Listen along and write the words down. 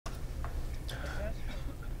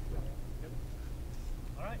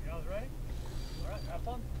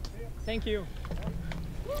Thank you.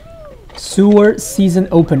 Seward season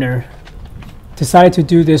opener. Decided to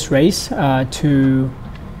do this race to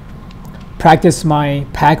practice my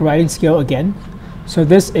pack riding skill again. So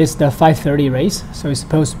this is the 5:30 race, so it's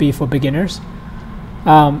supposed to be for beginners.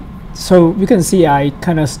 So you can see I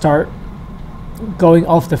kind of start going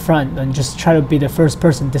off the front and just try to be the first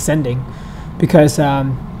person descending, because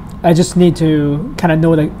I just need to kind of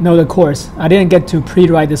know the course. I didn't get to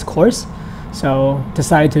pre-ride this course, so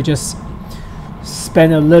decided to just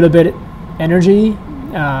spend a little bit energy,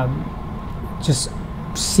 just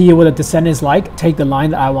see what the descent is like, take the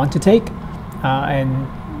line that I want to take, and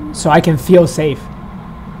so I can feel safe.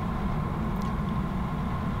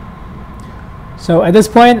 So at this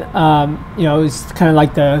point, you know, it's kind of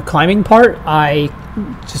like the climbing part. I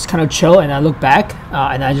just kind of chill and I look back,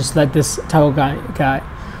 and I just let this taco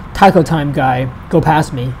time guy go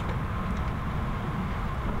past me.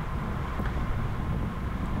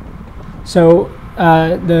 So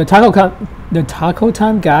the taco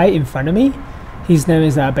time guy in front of me, his name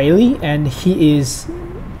is Bailey, and he is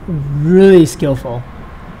really skillful.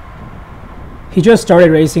 He just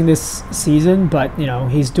started racing this season, but you know,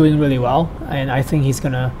 he's doing really well, and I think he's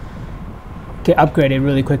gonna get upgraded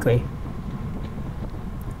really quickly.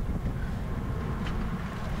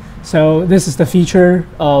 So this is the feature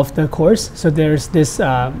of the course. So there's this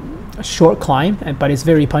short climb, but it's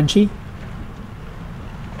very punchy.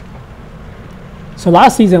 So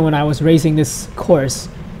last season when I was racing this course,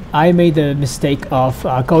 I made the mistake of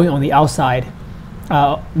going on the outside,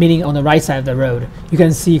 meaning on the right side of the road. You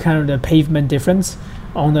can see kind of the pavement difference.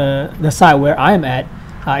 On the side where I'm at,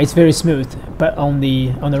 it's very smooth, but on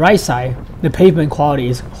the right side, the pavement quality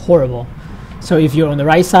is horrible. So if you're on the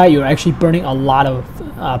right side, you're actually burning a lot of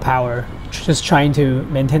power just trying to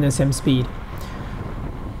maintain the same speed.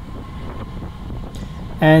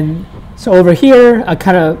 And so over here, I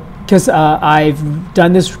kind of, because I've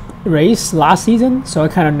done this race last season, so I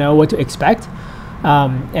kind of know what to expect.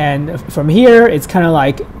 And from here, it's kind of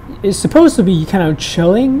like, it's supposed to be kind of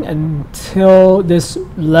chilling until this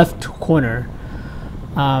left corner.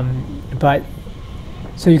 But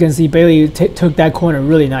so you can see Bailey took that corner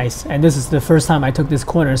really nice, and this is the first time I took this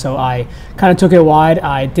corner, so I kind of took it wide.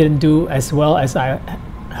 I didn't do as well as I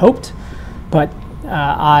hoped, but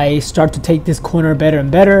I start to take this corner better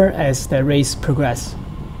and better as the race progressed.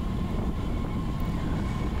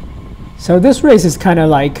 So this race is kind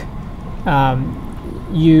of like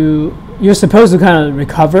you're supposed to kind of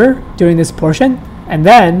recover during this portion, and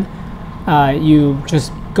then you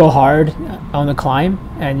just go hard on the climb,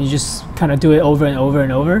 and you just kind of do it over and over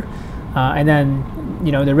and over, and then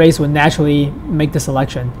you know the race will naturally make the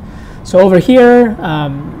selection. So over here,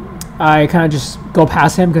 I kind of just go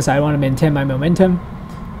past him because I want to maintain my momentum,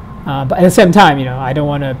 but at the same time, you know, I don't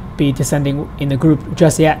want to be descending in the group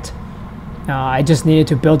just yet. I just needed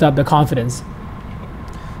to build up the confidence.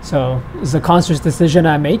 So it's a conscious decision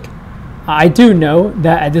I make. I do know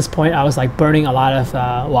that at this point I was like burning a lot of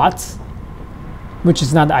watts, which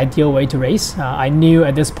is not the ideal way to race. I knew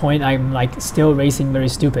at this point I'm like still racing very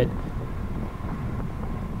stupid.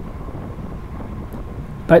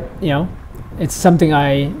 But you know, it's something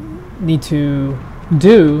I need to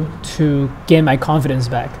do to gain my confidence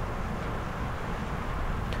back.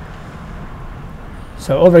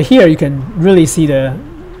 So over here you can really see the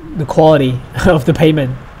quality of the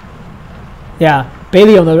pavement. Yeah,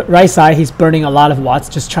 Bailey on the right side, he's burning a lot of watts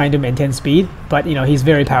just trying to maintain speed, but you know, he's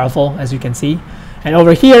very powerful, as you can see. And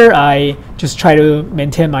over here, I just try to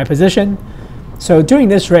maintain my position. So during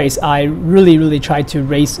this race, I really try to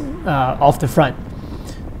race off the front,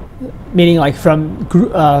 meaning like from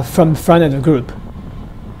front of the group.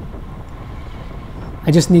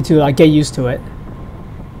 I just need to like get used to it.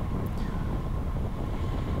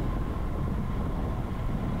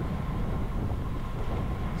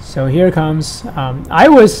 So here comes, I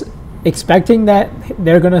was expecting that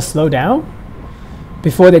they're gonna slow down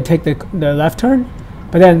before they take the left turn,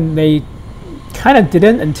 but then they kind of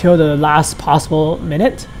didn't until the last possible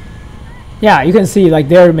minute. Yeah, you can see like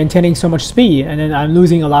they're maintaining so much speed, and then I'm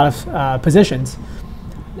losing a lot of positions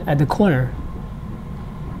at the corner.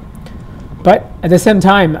 But at the same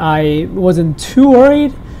time, I wasn't too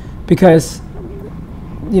worried because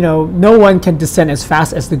you know, no one can descend as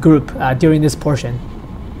fast as the group during this portion.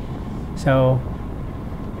 So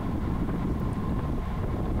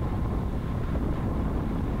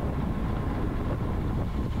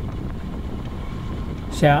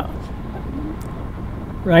yeah,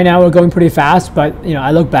 right now we're going pretty fast, but you know,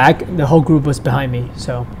 I look back, the whole group was behind me.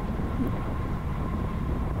 So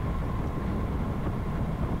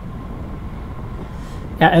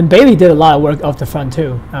yeah, and Bailey did a lot of work off the front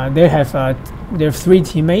too. They have there are 3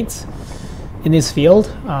 teammates in this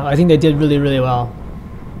field. I think they did really, really well.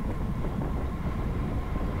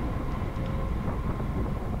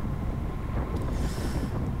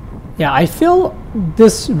 Yeah, I feel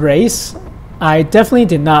this race, I definitely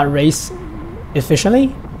did not race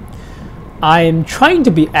efficiently. I'm trying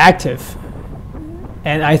to be active,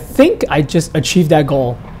 and I think I just achieved that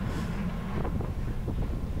goal.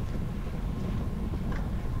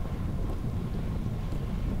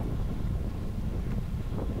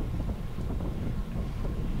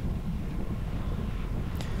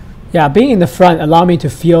 Yeah, being in the front allowed me to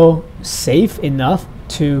feel safe enough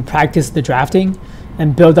to practice the drafting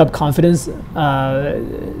and build up confidence. Build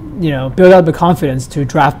up the confidence to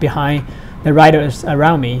draft behind the riders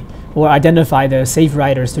around me, or identify the safe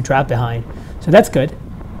riders to draft behind. So that's good.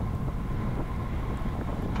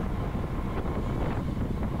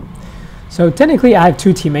 So technically, I have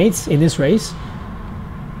 2 teammates in this race,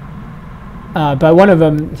 but one of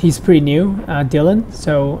them, he's pretty new, Dylan.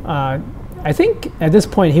 So I think at this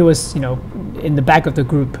point he was, in the back of the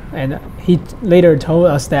group, and he later told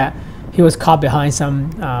us that he was caught behind some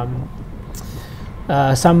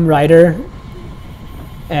rider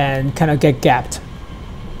and kind of get gapped.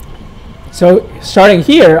 So starting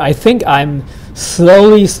here, I think I'm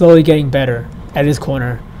slowly getting better at this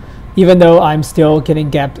corner, even though I'm still getting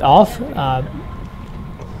gapped off.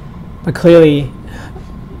 But clearly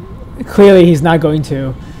he's not going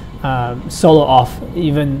to solo off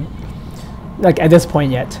even like at this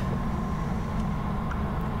point yet.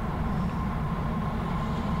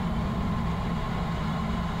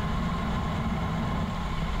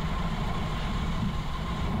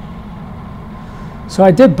 So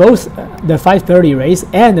I did both the 5:30 race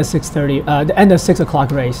and the 6:30 and the 6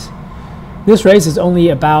 o'clock race. This race is only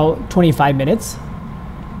about 25 minutes.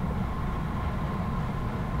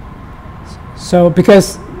 So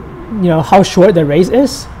because how short the race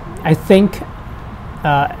is, I think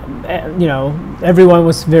everyone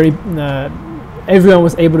was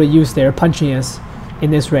able to use their punchiness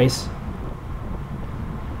in this race.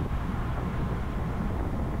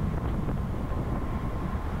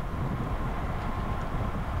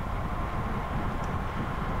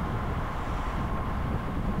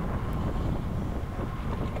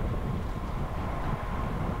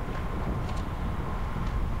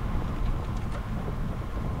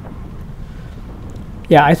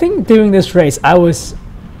 Yeah, I think during this race, I was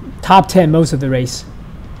top 10 most of the race,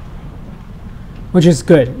 which is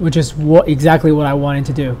good, which is exactly what I wanted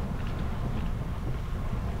to do.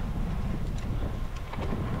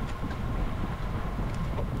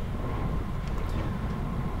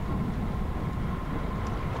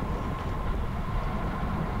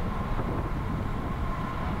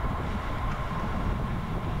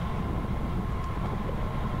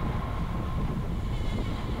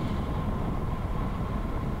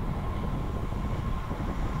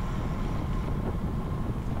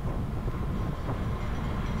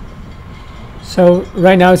 So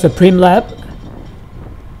right now it's a prelim lap.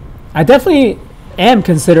 I definitely am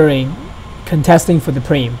considering contesting for the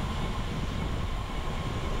prelim.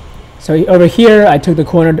 So over here I took the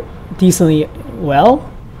corner decently well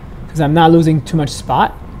because I'm not losing too much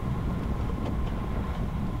spot.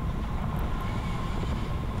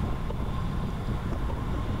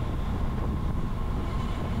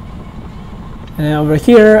 And then over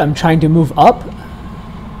here I'm trying to move up.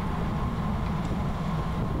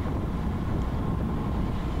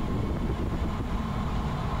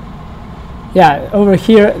 Yeah, over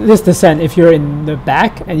here, this descent, if you're in the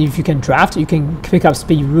back and if you can draft, you can pick up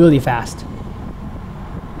speed really fast.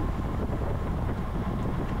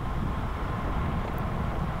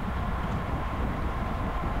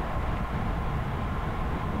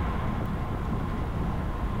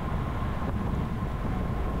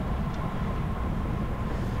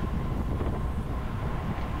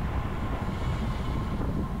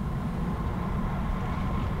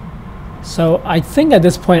 So I think at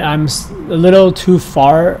this point I'm a little too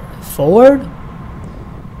far forward.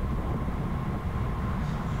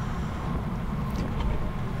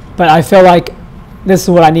 But I feel like this is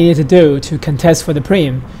what I needed to do to contest for the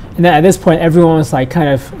prelim. And then at this point everyone was like kind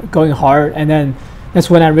of going hard, and then that's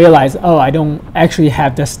when I realized, oh, I don't actually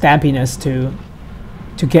have the stampiness to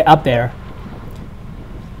get up there.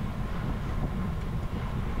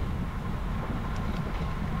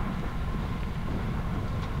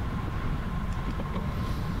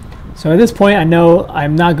 So at this point, I know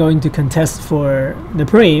I'm not going to contest for the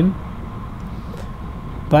prelim,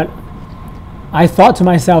 but I thought to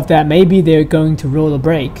myself that maybe they're going to roll a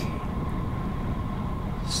break.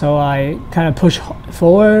 So I kind of push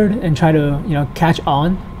forward and try to, catch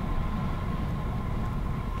on.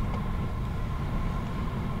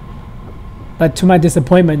 But to my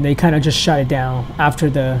disappointment, they kind of just shut it down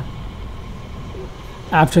after the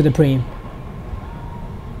preem.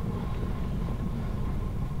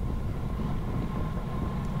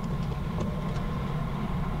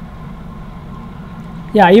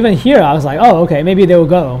 Yeah, even here I was like, oh, okay, maybe they will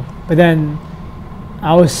go. But then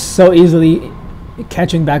I was so easily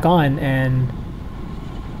catching back on, and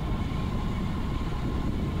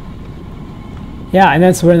yeah, and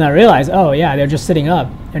that's when I realized, oh yeah, they're just sitting up.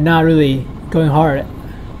 They're not really going hard.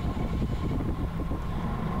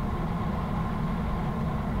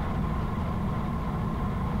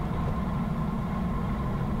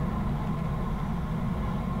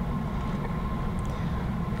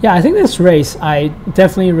 Yeah, I think this race, I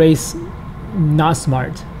definitely race not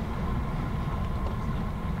smart.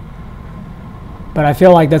 But I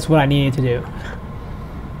feel like that's what I needed to do.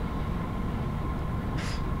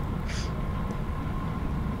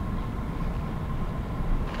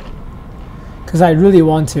 Because I really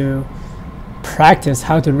want to practice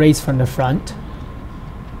how to race from the front.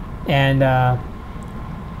 And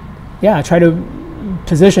yeah, try to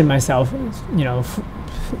position myself, you know,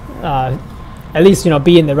 at least, you know,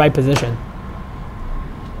 be in the right position.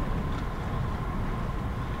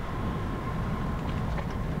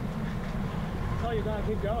 Oh, you gotta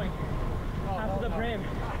keep going. After the frame.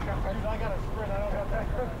 I got a sprint. I don't got that.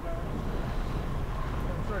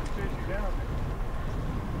 I'm trying to chase you down.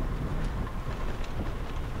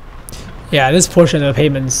 Yeah, this portion of the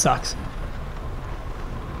pavement sucks.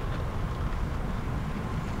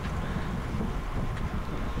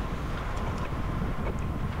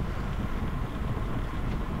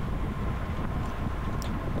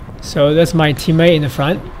 So that's my teammate in the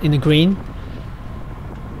front, in the green.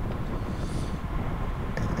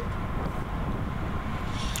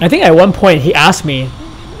 I think at one point he asked me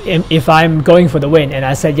if I'm going for the win, and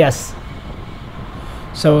I said yes.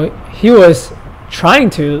 So he was trying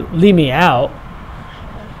to lead me out,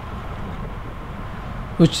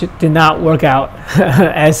 which did not work out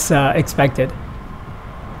as expected.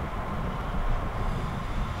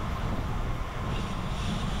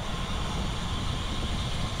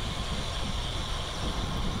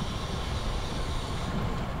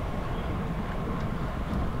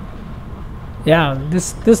 Yeah,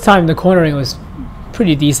 this time the cornering was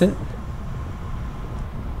pretty decent.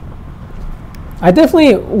 I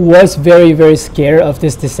definitely was very scared of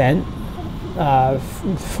this descent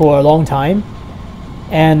for a long time,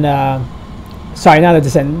 and sorry, not the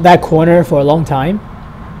descent, that corner for a long time,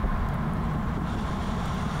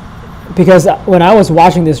 because when I was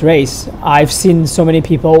watching this race, I've seen so many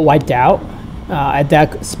people wiped out at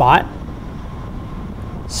that spot.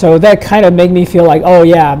 So that kind of made me feel like, oh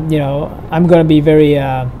yeah, you know, I'm gonna be very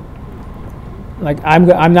like I'm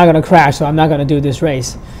not gonna crash, so I'm not gonna do this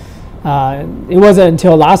race. It wasn't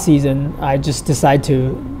until last season I just decided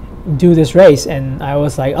to do this race, and I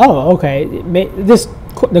was like, oh, okay,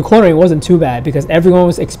 the cornering wasn't too bad because everyone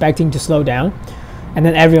was expecting to slow down, and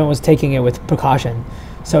then everyone was taking it with precaution.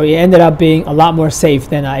 So it ended up being a lot more safe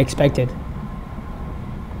than I expected.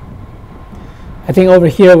 I think over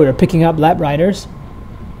here we were picking up lap riders.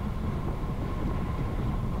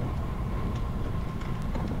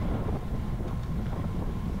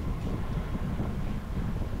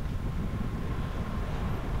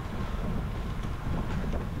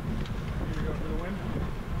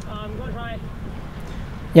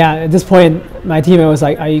 Yeah, at this point, my teammate was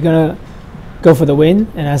like, are you going to go for the win?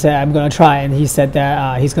 And I said, I'm going to try. And he said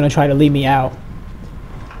that he's going to try to lead me out,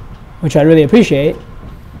 which I really appreciate.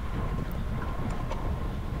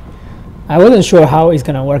 I wasn't sure how it's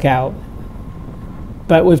going to work out,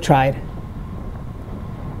 but we've tried.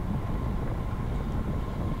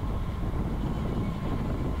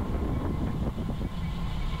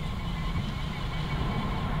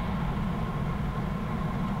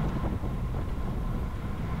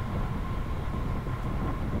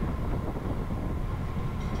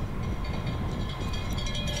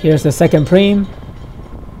 Here's the second preem.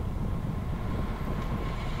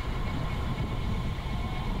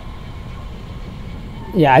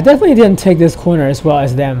 Yeah, I definitely didn't take this corner as well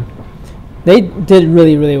as them. They did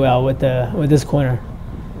really well with this corner.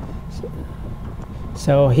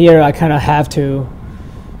 So here I kind of have to,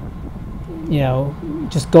 you know,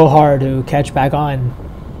 just go hard to catch back on.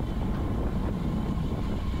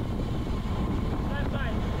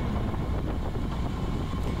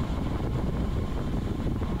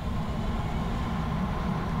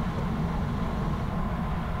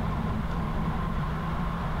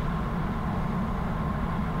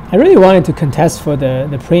 I really wanted to contest for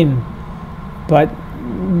the preem, but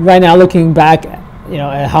right now looking back, you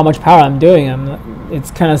know, at how much power I'm doing,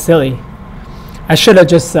 it's kind of silly. I should have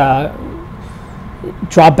just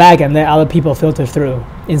drop back and let other people filter through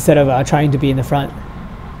instead of trying to be in the front.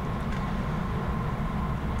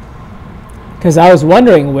 Because I was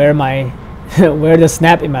wondering where my where the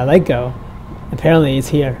snap in my leg go. Apparently it's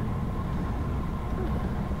here.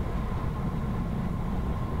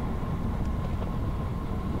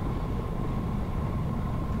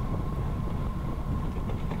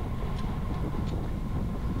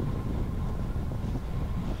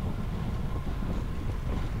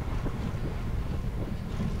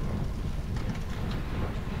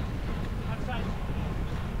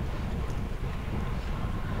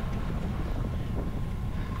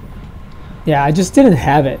 Yeah, I just didn't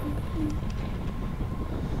have it.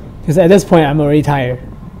 Because at this point, I'm already tired.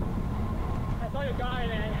 I saw your guy,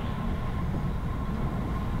 man.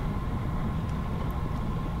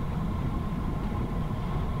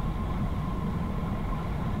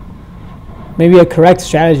 Maybe a correct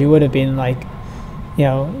strategy would have been like, you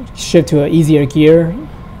know, shift to an easier gear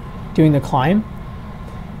during the climb.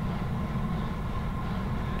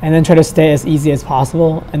 And then try to stay as easy as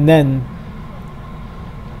possible. And then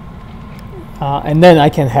I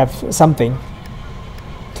can have something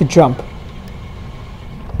to jump.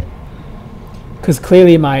 Because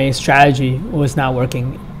clearly my strategy was not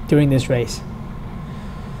working during this race.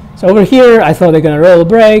 So over here, I thought they're going to roll a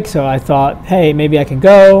break, so I thought, hey, maybe I can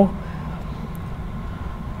go.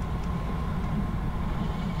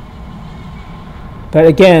 But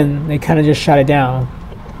again, they kind of just shut it down.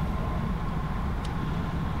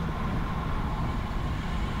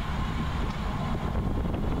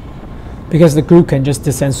 Because the group can just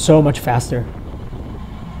descend so much faster.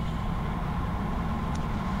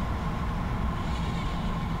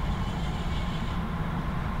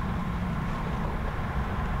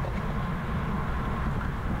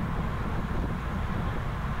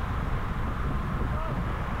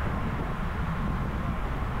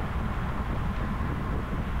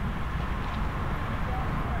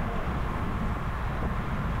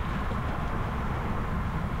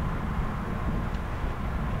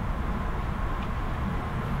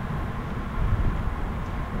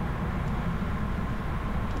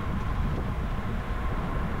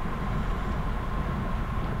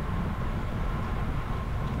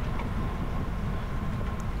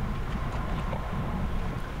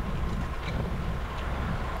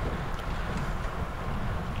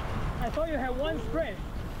 I thought you had one sprint.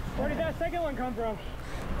 Where did that second one come from?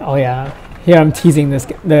 Oh yeah, here I'm teasing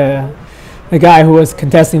the guy who was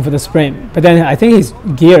contesting for the sprint, but then I think his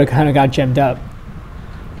gear kind of got jammed up.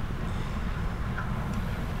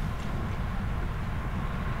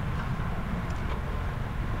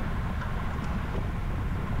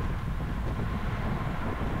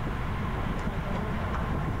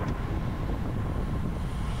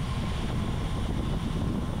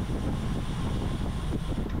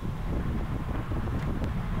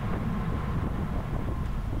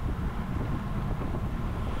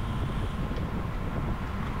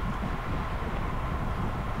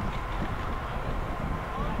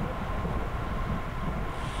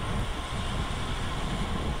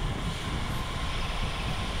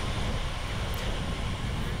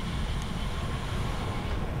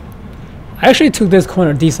 I actually took this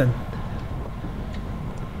corner decent.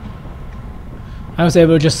 I was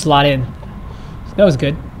able to just slot in. So that was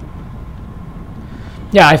good.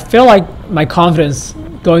 Yeah, I feel like my confidence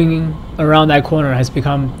going around that corner has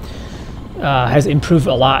has improved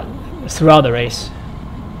a lot throughout the race.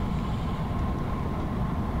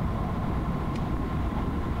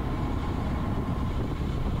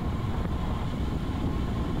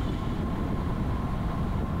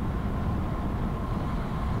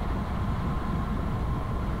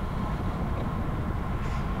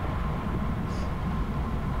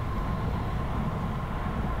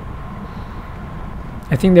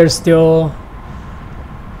 I think there's still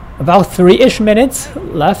about 3-ish minutes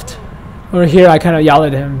left. Over here, I kind of yelled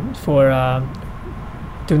at him for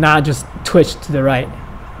do not just twitch to the right.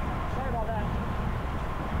 Sorry about that.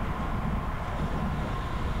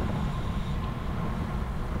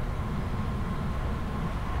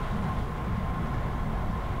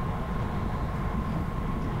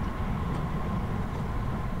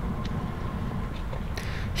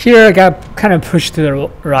 Here, I got kind of pushed to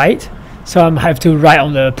the right. So I have to ride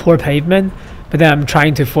on the poor pavement, but then I'm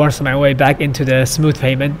trying to force my way back into the smooth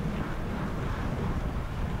pavement.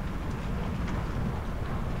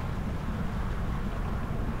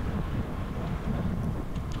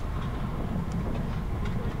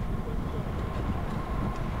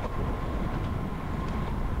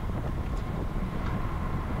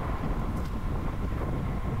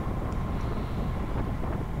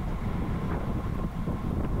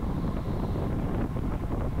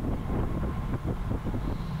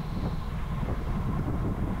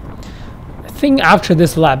 think after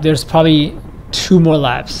this lap, there's probably 2 more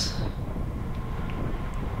laps.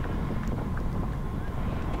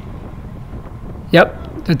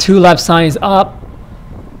 Yep, the 2 lap sign is up.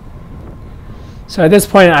 So at this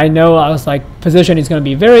point, I know I was like, position is going to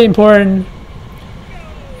be very important.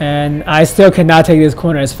 And I still cannot take this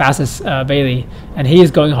corner as fast as Bailey. And he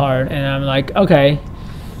is going hard. And I'm like, okay.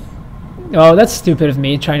 Oh, that's stupid of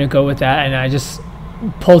me trying to go with that. And I just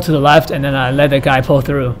pull to the left and then I let the guy pull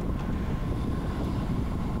through.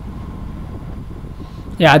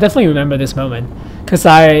 Yeah, I definitely remember this moment. Because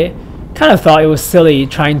I kind of thought it was silly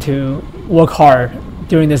trying to work hard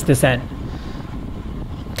during this descent.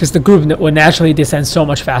 Because the group would naturally descend so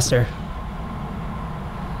much faster.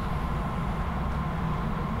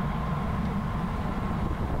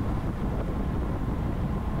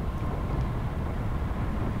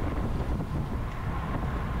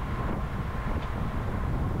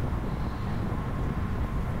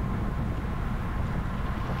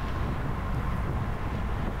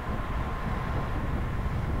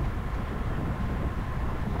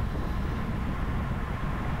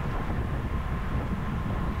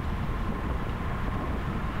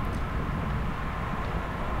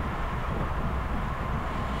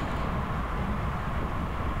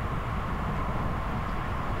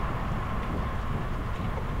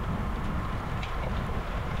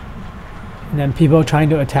 And then people trying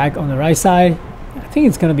to attack on the right side. I think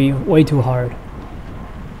it's going to be way too hard.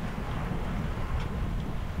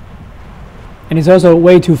 And it's also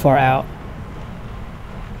way too far out.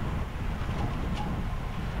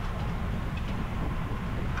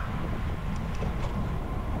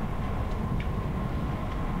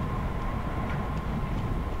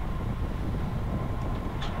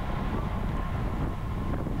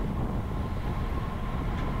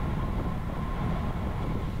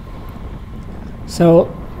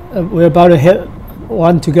 So we're about to hit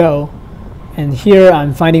 1 to go, and here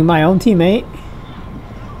I'm finding my own teammate.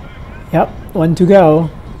 Yep, 1 to go.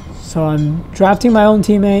 So I'm drafting my own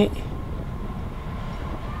teammate.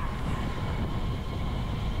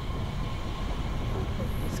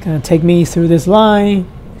 It's gonna take me through this line.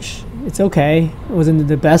 It's okay. It wasn't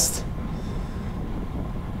the best.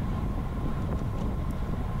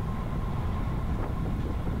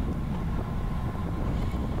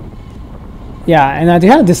 Yeah, and I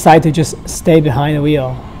kind of decide to just stay behind the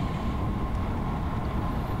wheel.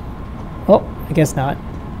 Oh, I guess not.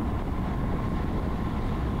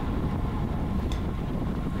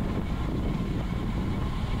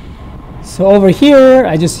 So over here,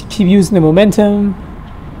 I just keep using the momentum.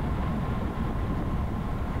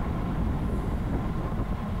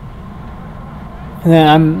 And then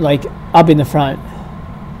I'm like up in the front.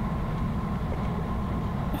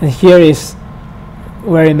 And here is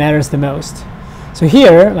where it matters the most. So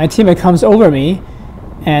here, my teammate comes over me,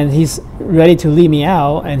 and he's ready to lead me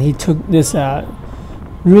out, and he took this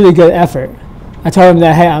really good effort. I told him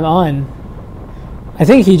that, hey, I'm on. I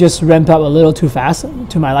think he just ramped up a little too fast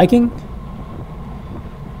to my liking.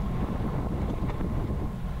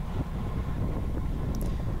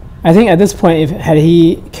 I think at this point, had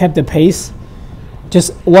he kept the pace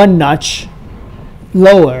just 1 notch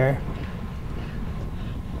lower,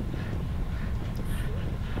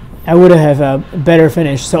 I would have a better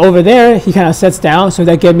finish. So over there, he kind of sets down, so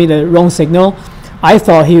that gave me the wrong signal. I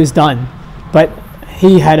thought he was done, but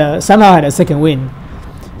he had somehow had a second wind.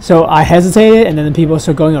 So I hesitated, and then the people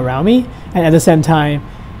started going around me. And at the same time,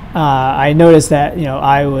 I noticed that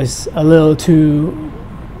I was a little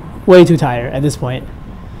way too tired at this point.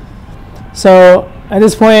 So at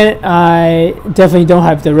this point, I definitely don't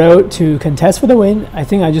have the road to contest for the win. I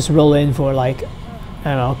think I just roll in for like,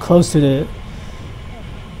 I don't know, close to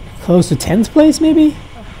 10th place maybe.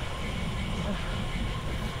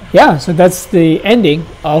 Yeah, so that's the ending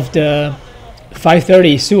of the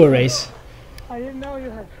 5:30 Seward race. I didn't know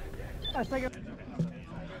you had a second.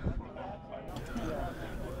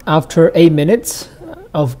 After 8 minutes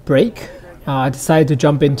of break, I decided to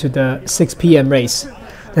jump into the 6 p.m. race.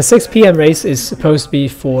 The 6 p.m. race is supposed to be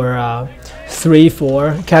for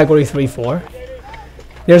 3-4, category 3-4.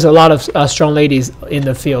 There's a lot of strong ladies in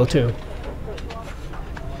the field too.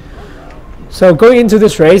 So going into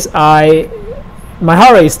this race, my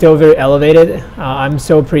heart rate is still very elevated. I'm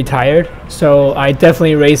still pretty tired, so I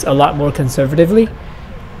definitely race a lot more conservatively,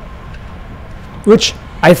 which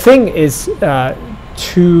I think is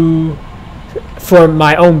for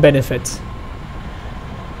my own benefits.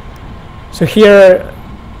 So here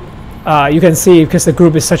you can see, because the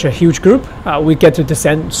group is such a huge group, we get to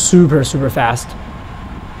descend super fast,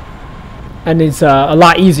 and it's a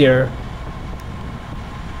lot easier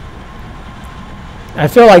I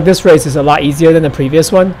feel like this race is a lot easier than the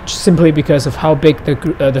previous one, simply because of how big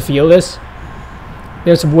the field is.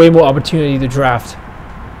 There's way more opportunity to draft.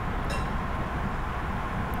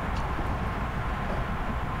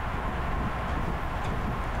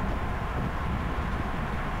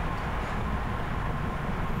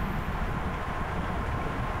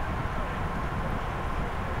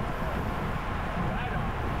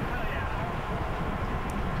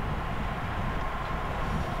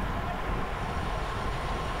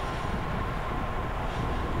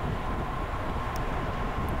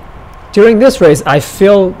 During this race, I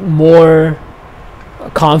feel more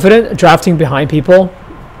confident drafting behind people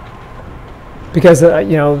because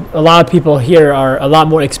you know, a lot of people here are a lot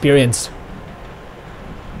more experienced.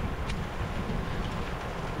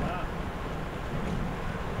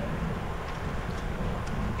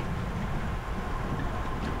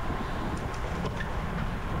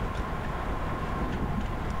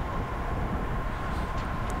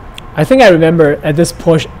 I think I remember at this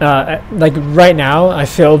push, like right now, I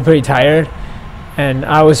feel pretty tired, and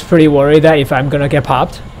I was pretty worried that if I'm gonna get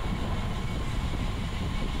popped.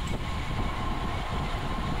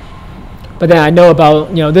 But then I know about,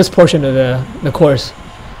 you know, this portion of the course.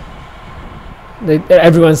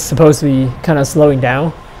 Everyone's supposed to be kind of slowing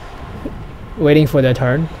down, waiting for their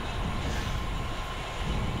turn.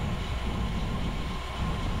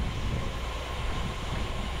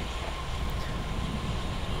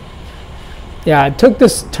 Yeah, I took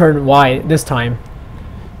this turn wide this time,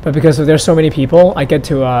 but because there's so many people, I get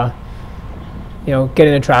to, you know, get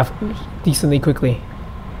in the traffic decently quickly.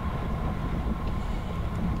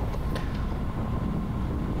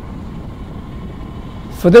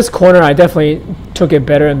 For this corner, I definitely took it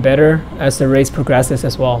better and better as the race progresses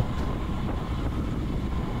as well.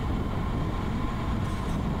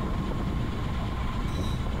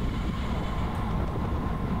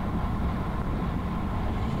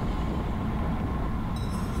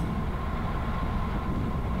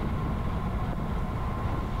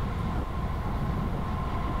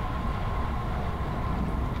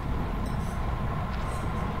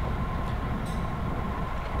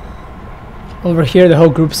 Over here, the whole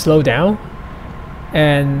group slowed down,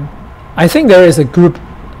 and I think there is a group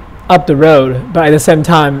up the road, but at the same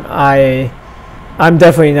time, I'm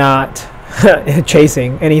definitely not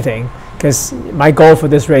chasing anything because my goal for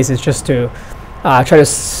this race is just to try to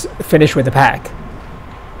finish with the pack.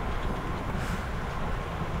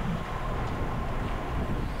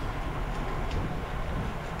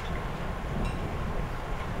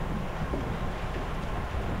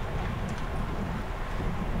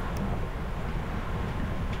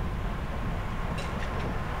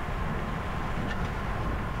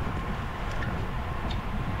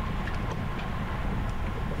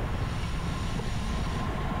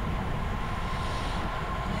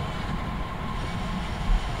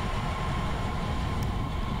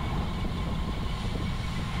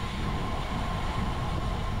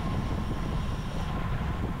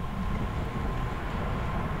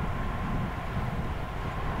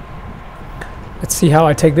 Let's see how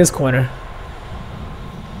I take this corner.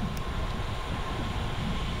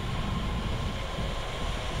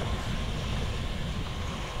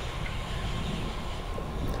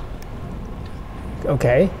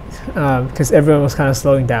 Okay, because everyone was kind of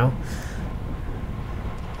slowing down.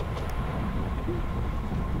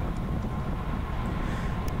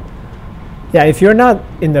 Yeah, if you're not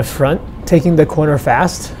in the front taking the corner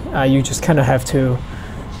fast, you just kind of have to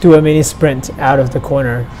do a mini sprint out of the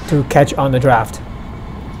corner to catch on the draft.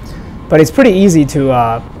 But it's pretty easy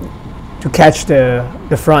to catch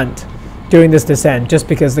the front during this descent, just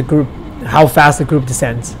because the group, how fast the group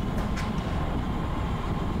descends.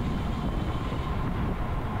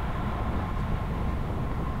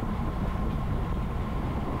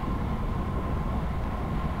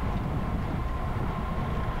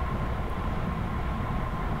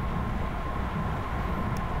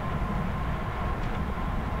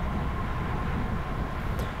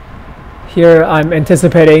 Here I'm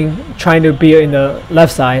anticipating trying to be in the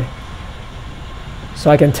left side so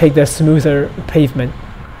I can take the smoother pavement.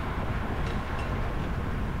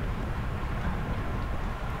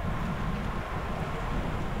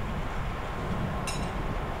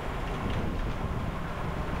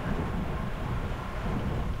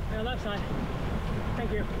 Yeah, left side.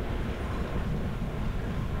 Thank you.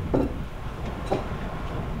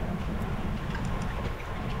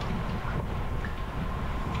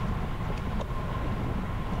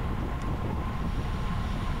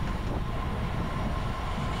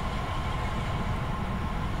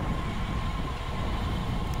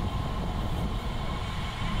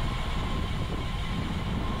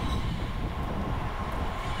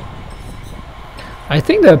 I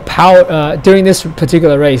think the power during this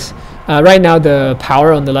particular race, right now the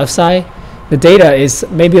power on the left side, the data is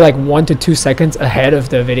maybe like 1 to 2 seconds ahead of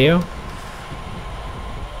the video.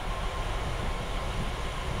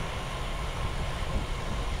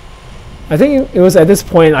 I think it was at this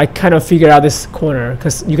point I kind of figured out this corner,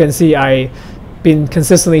 because you can see I been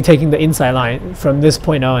consistently taking the inside line from this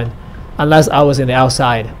point on, unless I was in the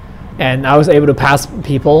outside, and I was able to pass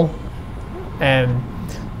people and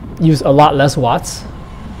use a lot less watts.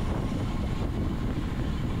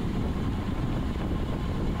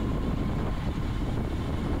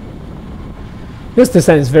 This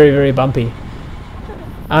descent is very, very bumpy.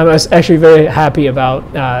 I was actually very happy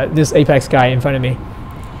about this apex guy in front of me.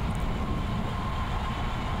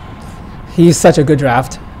 He's such a good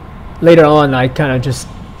draft. Later on, I kind of just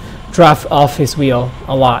draft off his wheel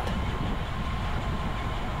a lot.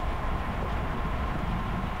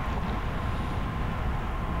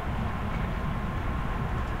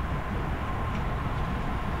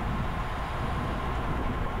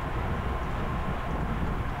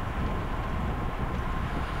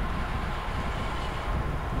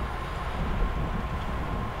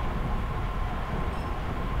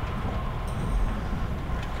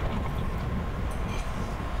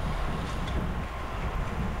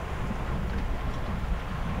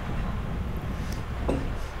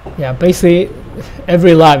 Yeah, basically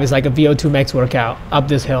every lap is like a VO2 max workout up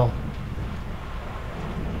this hill.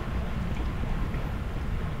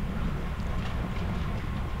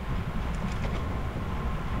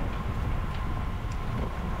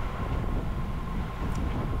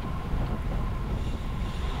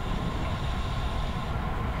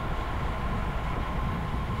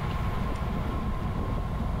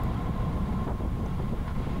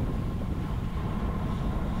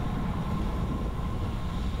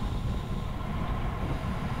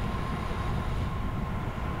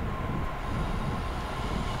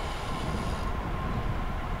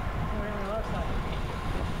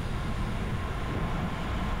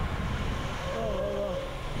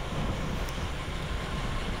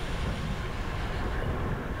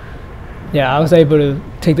 Yeah, I was able to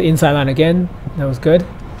take the inside line again. That was good.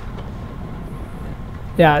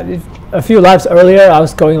 Yeah, a few laps earlier, I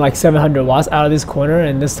was going like 700 watts out of this corner,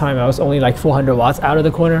 and this time I was only like 400 watts out of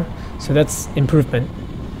the corner. So that's improvement.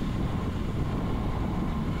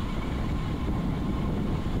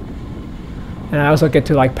 And I also get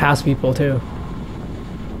to like pass people too.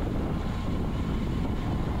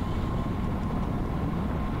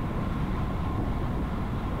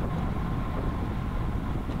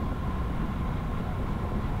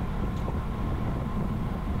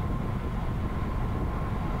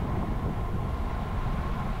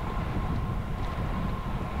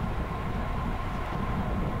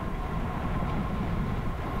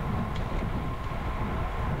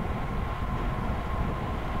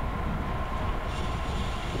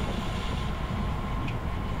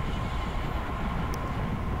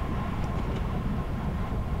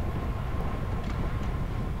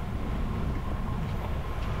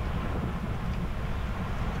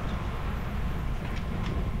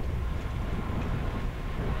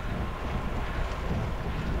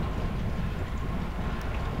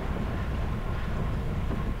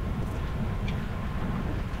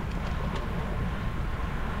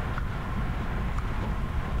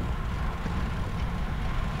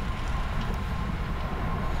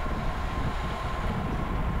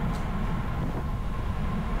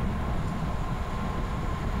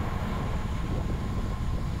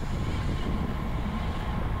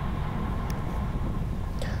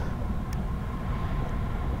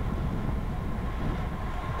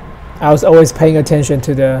 I was always paying attention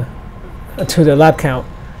to the lap count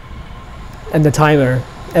and the timer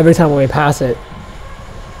every time we pass it.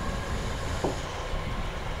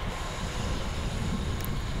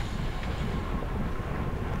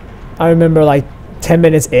 I remember like 10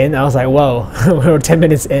 minutes in, I was like, whoa, we're 10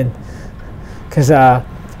 minutes in. Because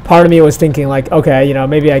part of me was thinking like, okay, you know,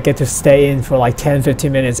 maybe I get to stay in for like 10-15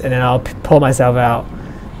 minutes and then I'll pull myself out.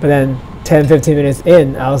 But then 10-15 minutes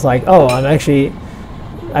in, I was like, oh,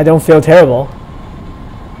 I don't feel terrible.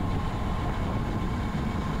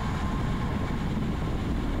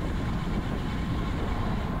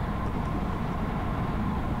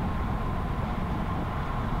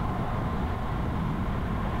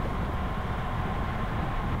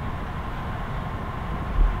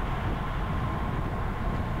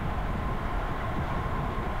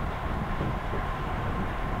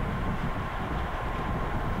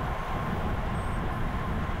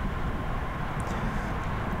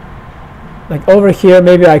 Like over here,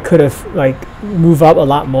 maybe I could have like moved up a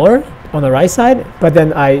lot more, on the right side, but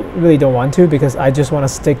then I really don't want to because I just want to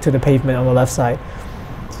stick to the pavement on the left side.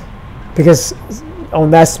 Because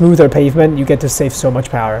on that smoother pavement, you get to save so much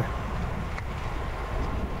power.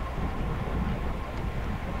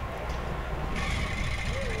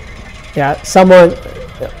 Yeah, someone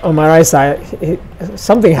on my right side,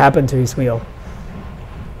 something happened to his wheel.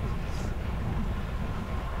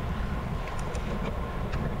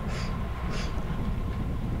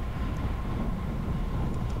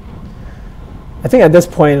 I think at this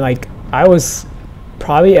point, like, I was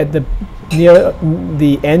probably at the near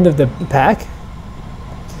the end of the pack,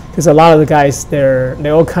 because a lot of the guys they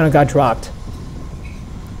all kind of got dropped.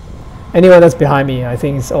 Anyone that's behind me, I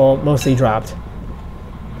think, is all mostly dropped.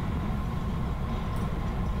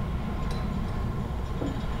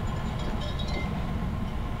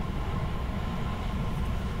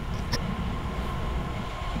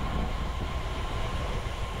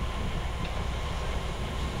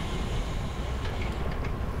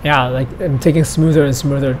 Yeah, like I'm taking smoother and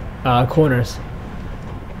smoother corners.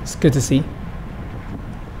 It's good to see.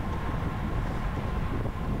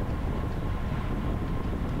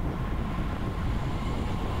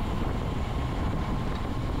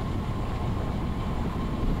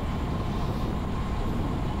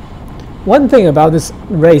 One thing about this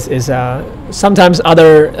race is sometimes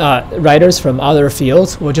other riders from other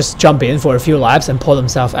fields will just jump in for a few laps and pull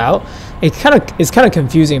themselves out. It's kind of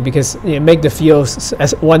confusing because it make the field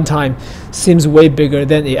at one time seems way bigger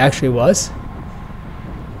than it actually was.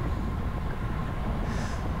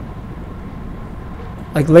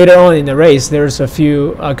 Like later on in the race, there's a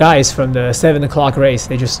few guys from the 7 o'clock race.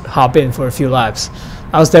 They just hop in for a few laps.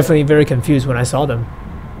 I was definitely very confused when I saw them.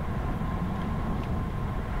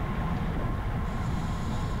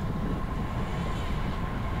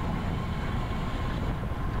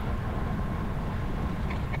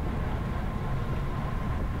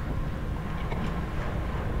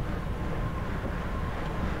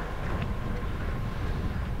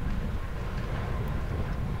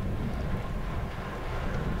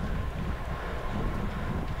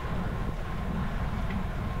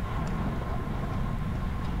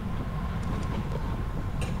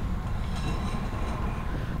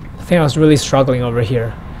 I think I was really struggling over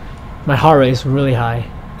here. My heart rate is really high.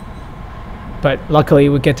 But luckily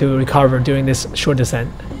we get to recover during this short descent.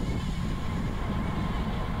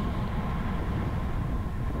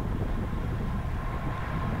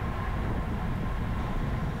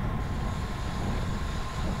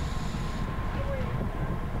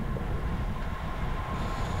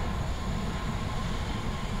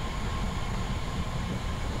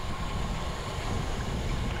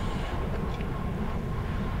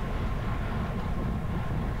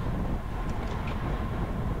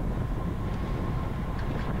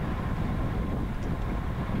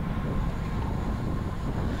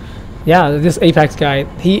 Yeah, this Apex guy,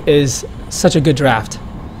 he is such a good draft.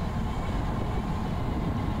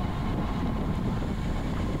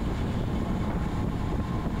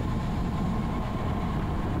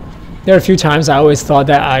 There are a few times I always thought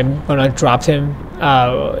that I'm gonna drop him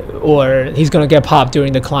or he's gonna get popped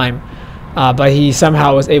during the climb, but he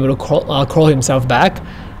somehow was able to crawl himself back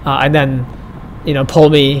and then, you know, pull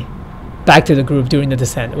me back to the group during the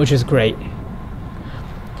descent, which is great.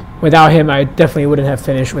 Without him, I definitely wouldn't have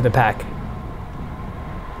finished with the pack.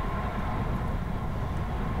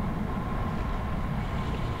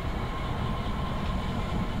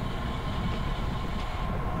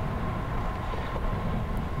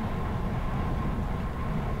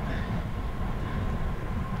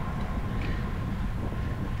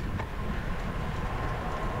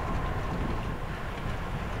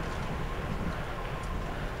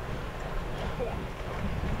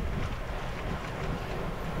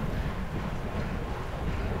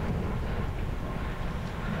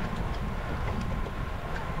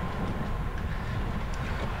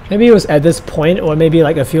 Maybe it was at this point, or maybe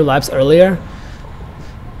like a few laps earlier.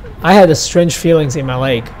 I had the strange feelings in my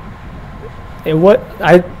leg.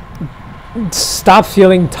 I stopped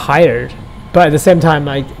feeling tired, but at the same time,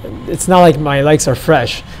 like it's not like my legs are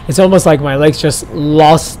fresh. It's almost like my legs just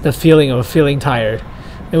lost the feeling of feeling tired.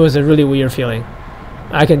 It was a really weird feeling.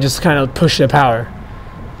 I can just kind of push the power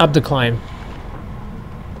up the climb.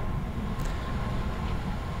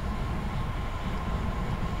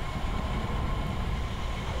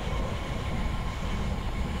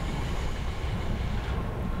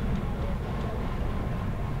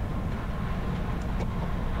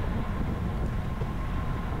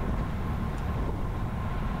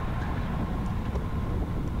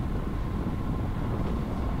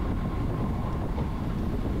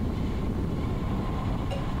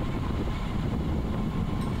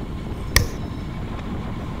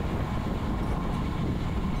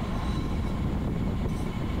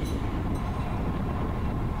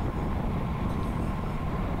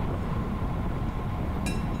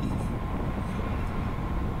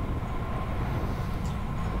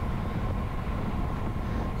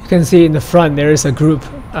 can see in the front there is a group,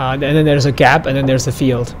 and then there's a gap, and then there's a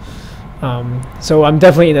field. So I'm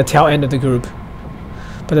definitely in the tail end of the group.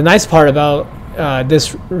 But the nice part about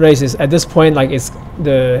this race is at this point, like it's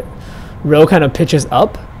the row kind of pitches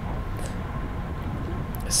up.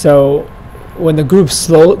 So when the group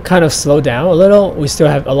kind of slow down a little, we still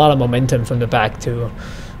have a lot of momentum from the back to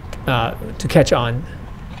catch on.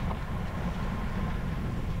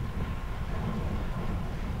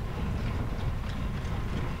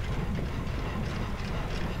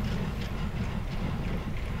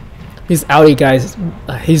 These Audi guys,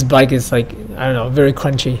 his bike is like, I don't know, very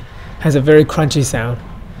crunchy. Has a very crunchy sound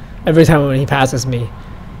every time when he passes me.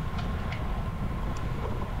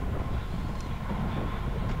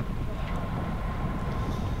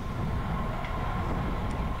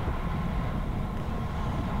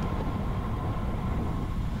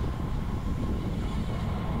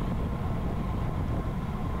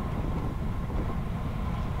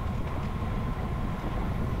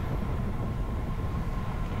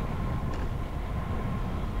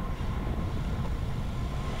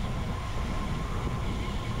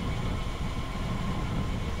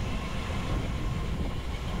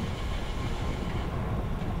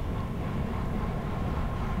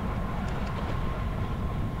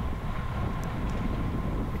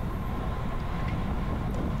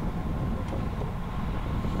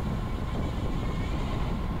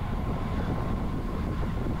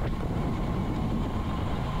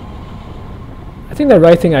 I think the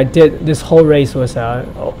right thing I did this whole race was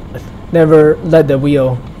never let the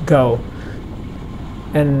wheel go,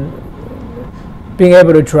 and being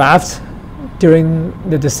able to draft during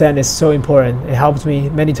the descent is so important. It helped me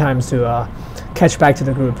many times to catch back to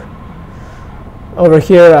the group. Over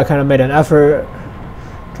here I kind of made an effort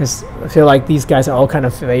because I feel like these guys are all kind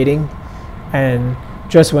of fading, and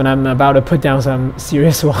just when I'm about to put down some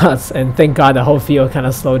serious watts, and thank God the whole field kind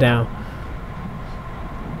of slowed down.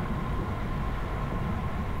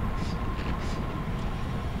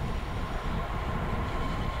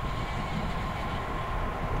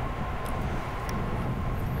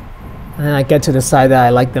 And then I get to the side that I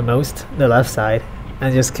like the most, the left side,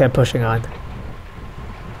 and just kept pushing on.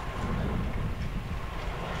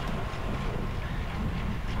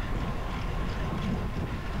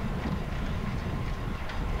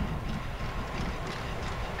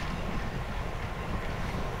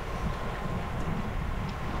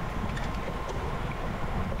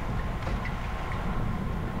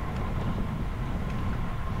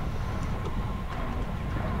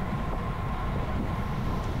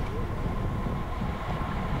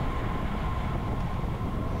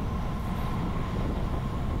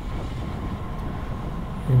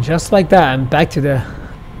 And just like that, I'm back to the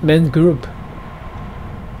men's group.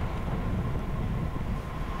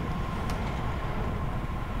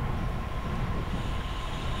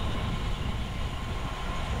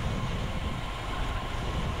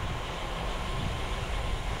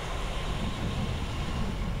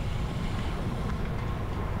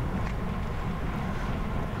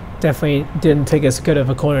 Definitely didn't take as good of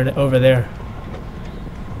a corner over there.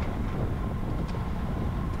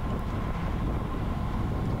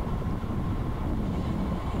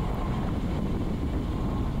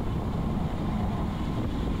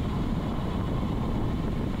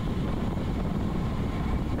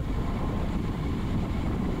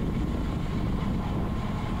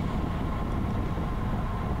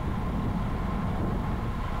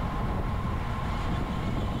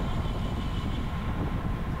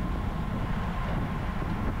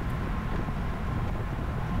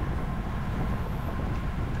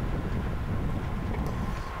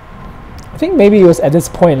 I think maybe it was at this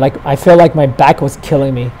point, like I felt like my back was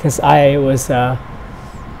killing me because I was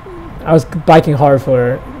biking hard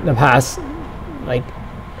for the past like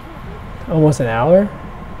almost an hour.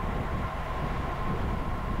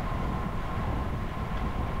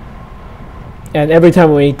 And every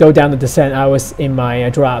time we go down the descent, I was in my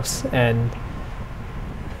drops, and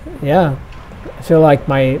yeah, I feel like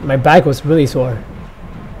my back was really sore.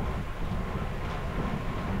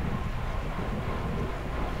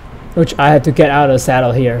 Which I had to get out of the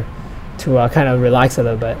saddle here to kind of relax a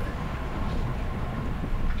little bit.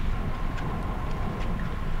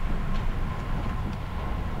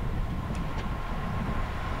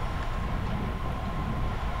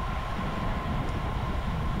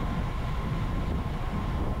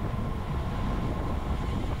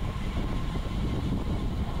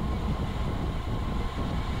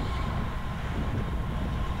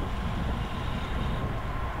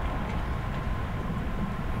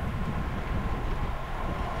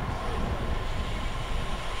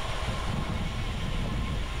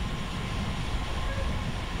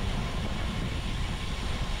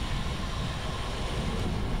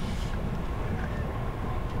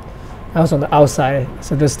 I was on the outside,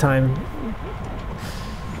 so this time.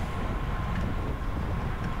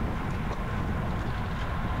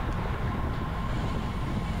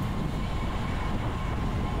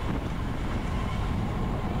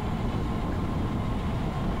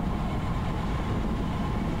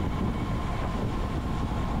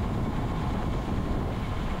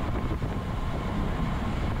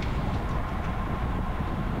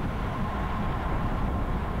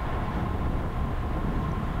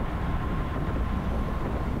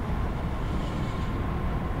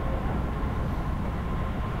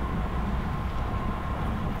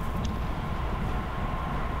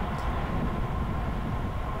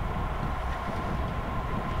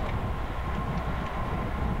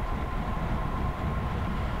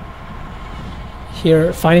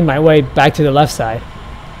 Here, finding my way back to the left side.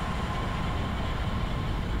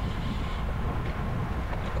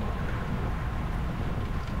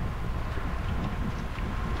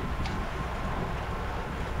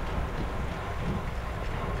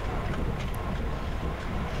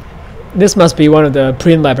 This must be one of the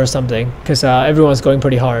pre lap or something, because everyone's going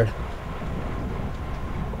pretty hard.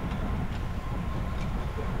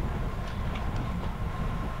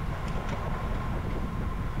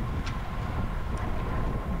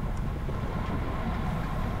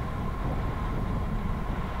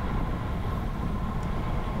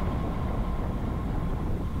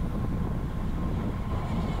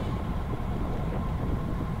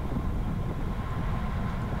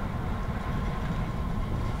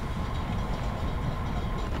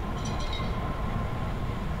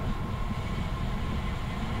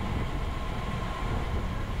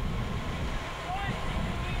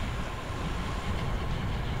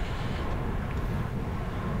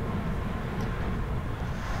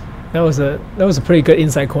 That was a pretty good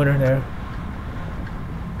inside corner there.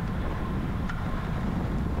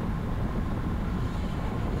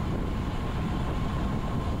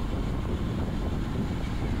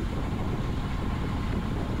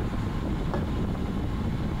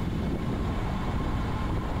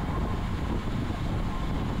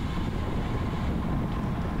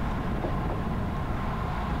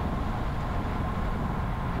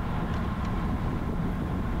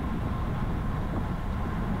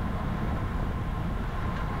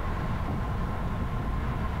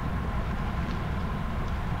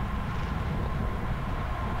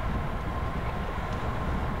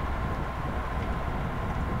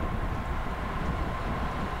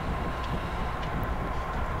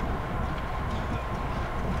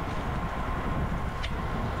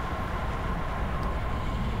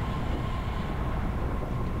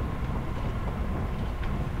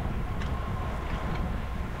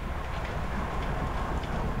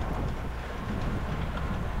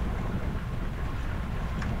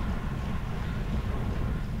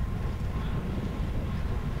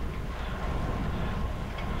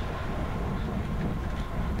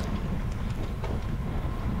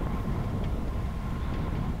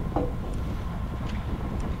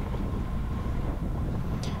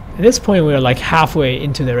 At this point, we were like halfway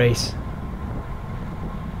into the race.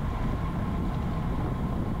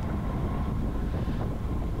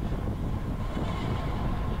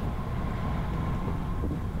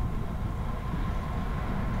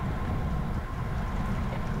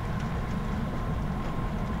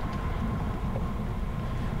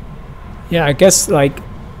 Yeah, I guess like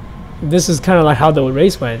this is kind of like how the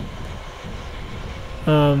race went.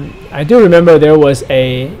 I do remember there was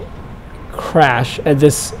a crash at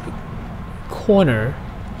this corner.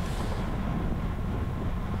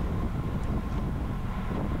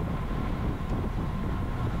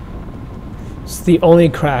 It's the only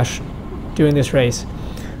crash during this race.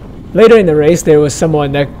 Later in the race, there was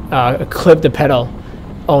someone that clipped the pedal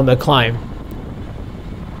on the climb.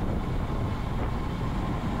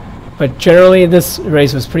 But generally, this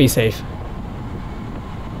race was pretty safe.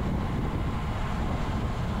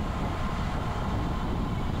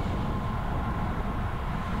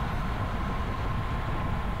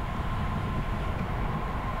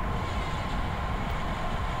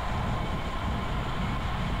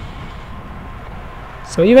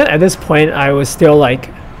 So even at this point, I was still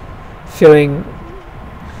like feeling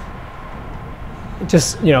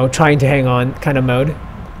just, you know, trying to hang on kind of mode.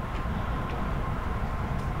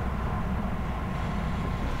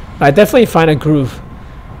 I definitely find a groove,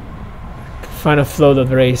 find a flow of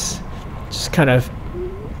the race. Just kind of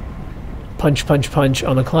punch, punch, punch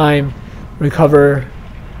on the climb, recover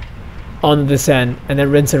on the descent, and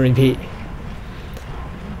then rinse and repeat.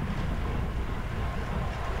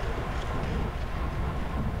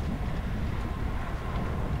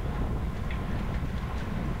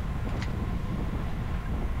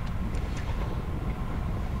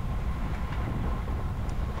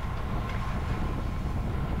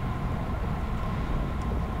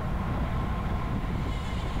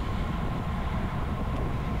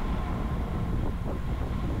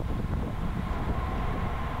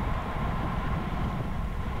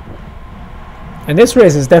 And this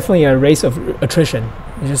race is definitely a race of attrition.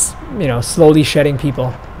 You're just, you know, slowly shedding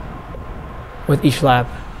people with each lap.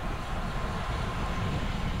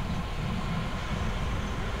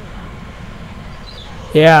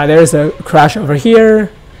 Yeah, there's a crash over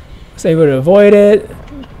here. I was able to avoid it,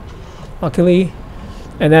 luckily.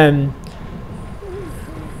 And then,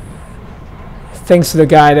 thanks to the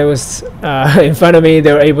guy that was in front of me,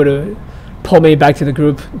 they were able to pull me back to the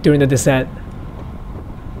group during the descent.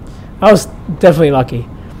 I was definitely lucky.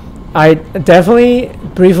 I definitely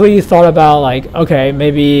briefly thought about, like, okay,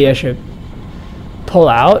 maybe I should pull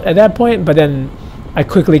out at that point, but then I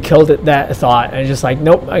quickly killed that thought and just like,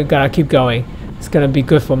 nope, I gotta keep going. It's gonna be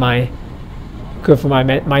good for my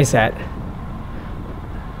mindset.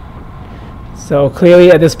 So clearly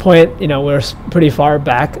at this point, you know, we're pretty far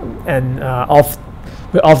back and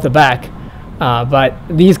we're off the back. But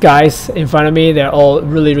these guys in front of me, they're all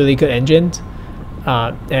really good engines.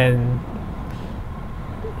 And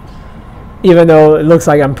even though it looks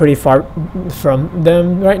like I'm pretty far from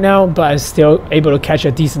them right now, but I'm still able to catch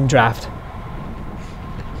a decent draft.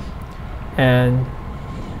 And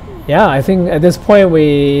yeah, I think at this point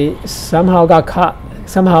we somehow got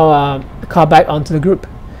caught back onto the group.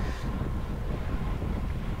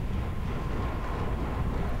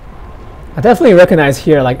 I definitely recognize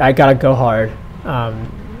here, like, I gotta go hard,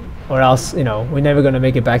 or else, you know, we're never gonna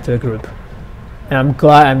make it back to the group. And I'm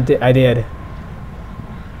glad I did.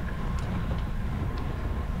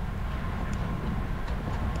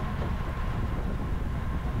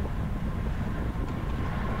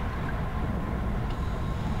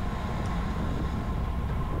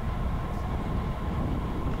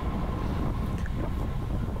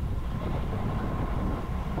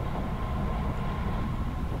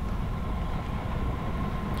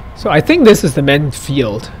 So I think this is the men's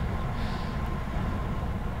field.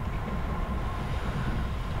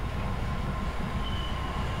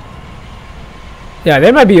 Yeah,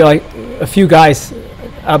 there might be like a few guys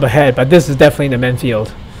up ahead, but this is definitely the men's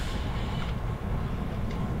field.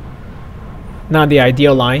 Not the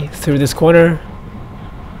ideal line through this corner.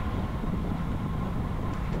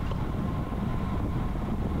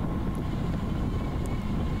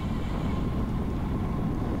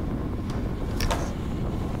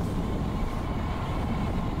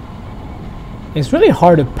 It's really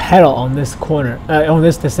hard to pedal on this corner, on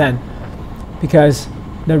this descent, because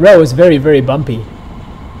the road is very bumpy.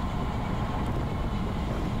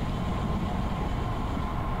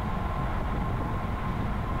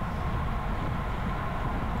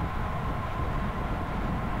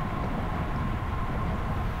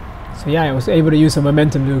 So yeah, I was able to use some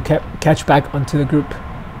momentum to catch back onto the group.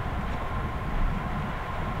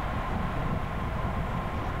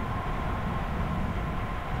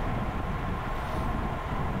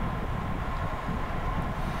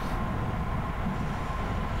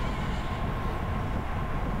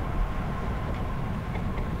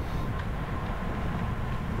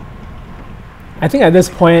 I think at this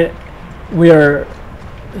point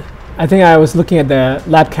I think I was looking at the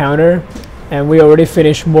lap counter and we already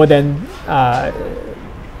finished more than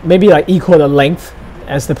maybe like equal the length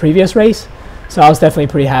as the previous race, so I was definitely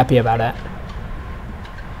pretty happy about that.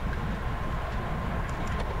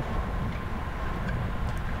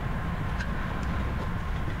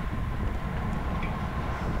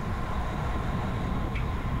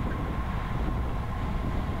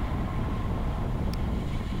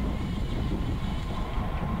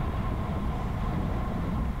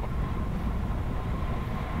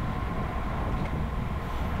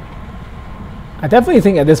 I definitely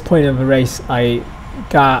think at this point of the race, I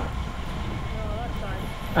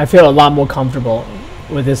feel a lot more comfortable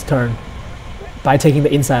with this turn by taking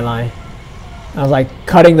the inside line. I was like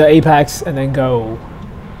cutting the apex and then go.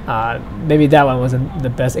 Maybe that one wasn't the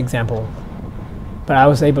best example, but I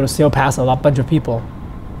was able to still pass a bunch of people.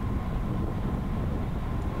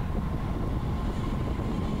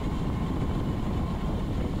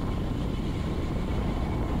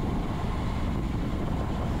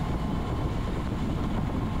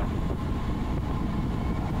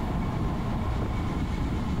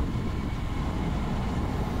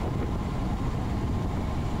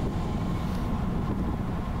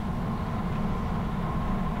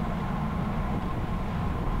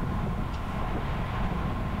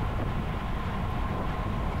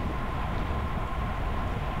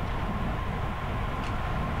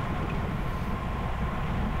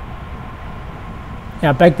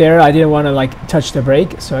 Yeah, back there I didn't want to like touch the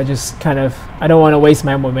brake, so I just kind of, I don't want to waste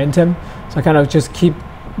my momentum, so I kind of just keep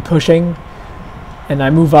pushing and I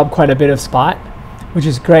move up quite a bit of spot, which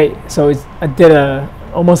is great. So I did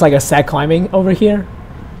almost like a set climbing over here,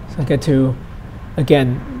 so I get to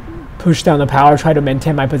again push down the power, try to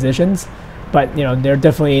maintain my positions. But you know, there are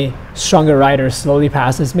definitely stronger riders slowly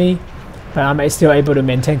passes me, but I'm still able to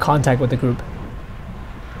maintain contact with the group.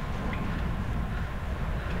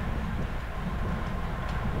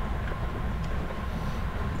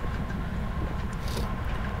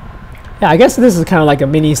 Yeah, I guess this is kind of like a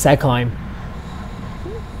mini set climb.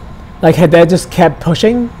 Like had they just kept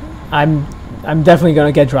pushing, I'm definitely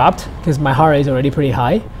gonna get dropped because my heart rate is already pretty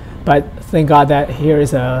high. But thank God that here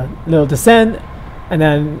is a little descent, and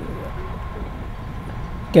then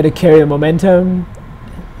get to carry the momentum,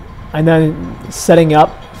 and then setting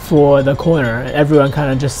up for the corner. Everyone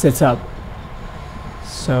kind of just sits up.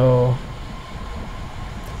 So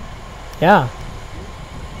yeah.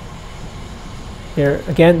 Here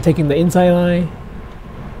again, taking the inside line.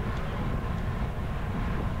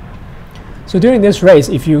 So during this race,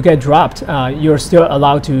 if you get dropped, you're still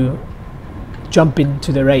allowed to jump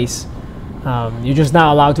into the race. You're just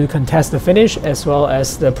not allowed to contest the finish as well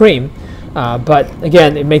as the preem. But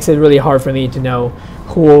again, it makes it really hard for me to know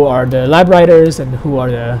who are the lab riders and who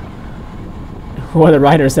are the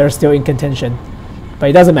riders that are still in contention. But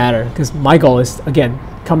it doesn't matter because my goal is, again,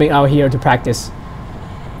 coming out here to practice.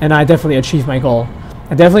 And I definitely achieved my goal.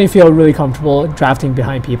 I definitely feel really comfortable drafting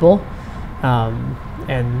behind people,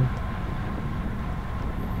 and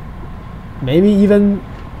maybe even,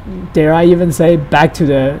 dare I even say, back to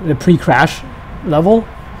the pre-crash level.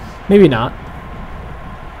 Maybe not.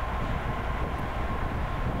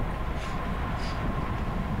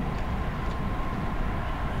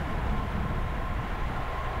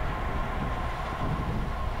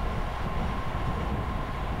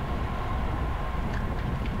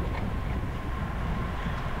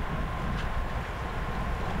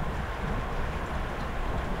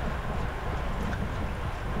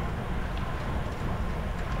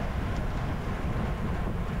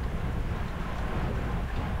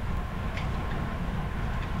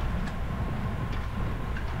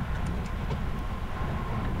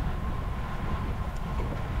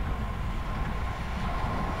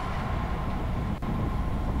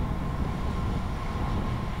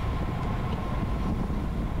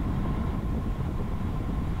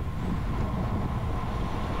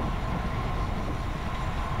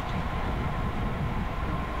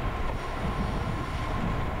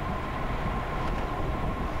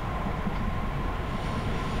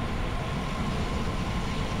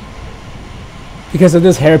 Because of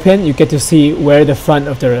this hairpin, you get to see where the front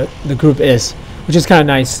of the group is, which is kind of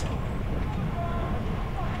nice.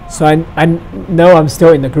 So I know I'm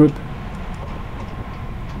still in the group.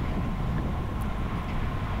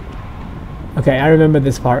 Okay, I remember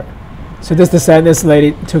this part. So this descent, this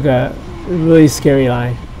lady took a really scary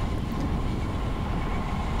line.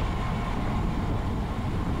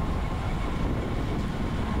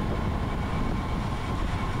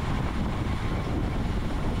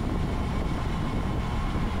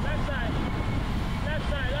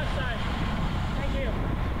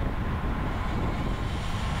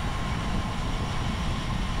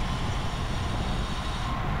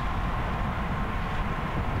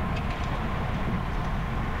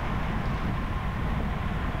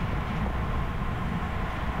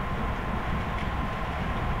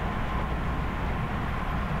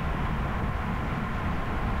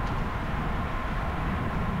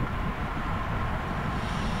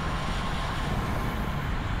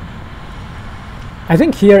 I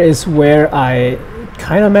think here is where I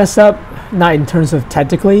kind of mess up, not in terms of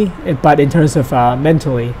tactically, but in terms of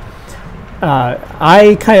mentally.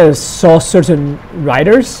 I kind of saw certain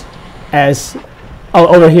riders as, oh,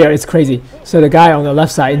 over here, it's crazy. So the guy on the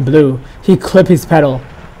left side in blue, he clipped his pedal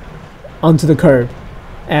onto the curb,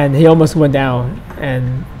 and he almost went down.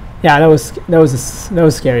 And yeah, that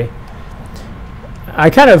was scary. I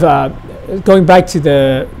kind of going back to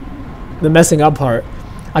the messing up part.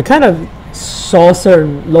 I kind of saw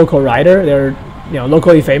certain local rider. They're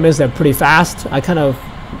locally famous. They're pretty fast. I kind of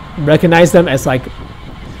recognize them as like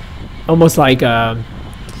almost like I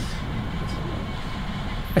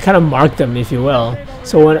kind of marked them, if you will.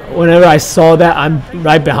 So whenever I saw that I'm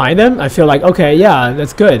right behind them, I feel like, okay, yeah,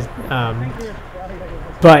 that's good.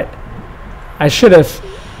 But I should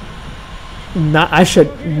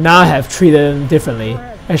not have treated them differently.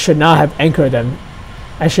 I should not have anchored them.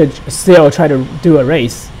 I should still try to do a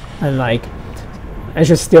race, and like I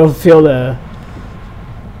should still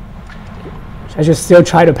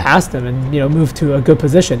try to pass them and move to a good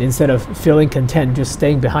position instead of feeling content just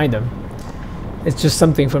staying behind them. It's just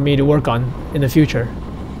something for me to work on in the future.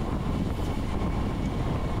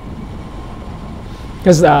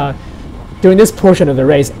 Because during this portion of the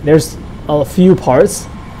race, there's a few parts,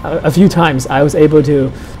 a few times I was able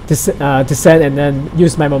to descend and then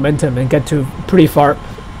use my momentum and get to pretty far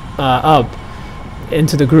up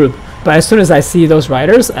into the group. But as soon as I see those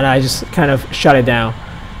riders, and I just kind of shut it down,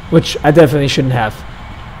 which I definitely shouldn't have.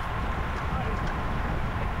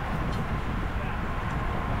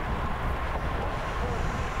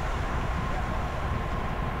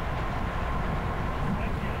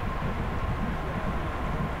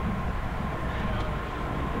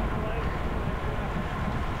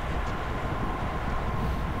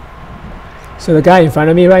 So the guy in front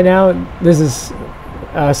of me right now, this is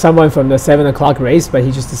someone from the 7 o'clock race, but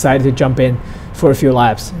he just decided to jump in for a few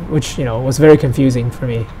laps, which, you know, was very confusing for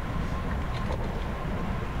me.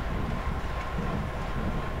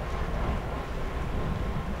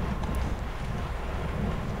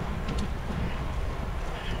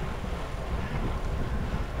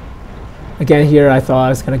 Again, here I thought I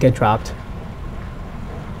was gonna get dropped.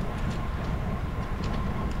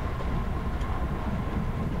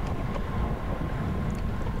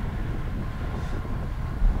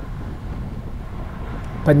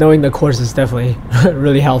 But knowing the course is definitely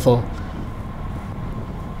really helpful.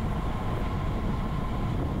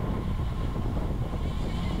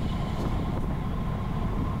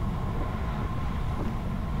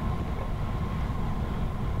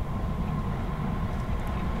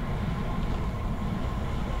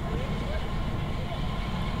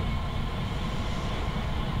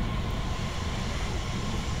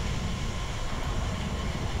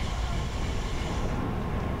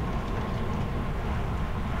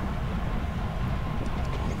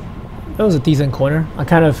 That was a decent corner. I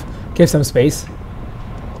kind of gave some space.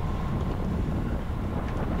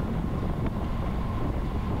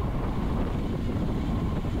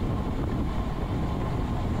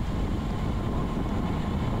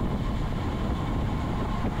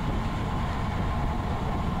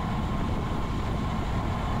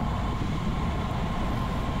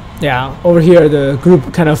 Yeah, over here the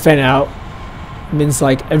group kind of fan out. It means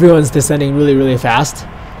like everyone's descending really fast.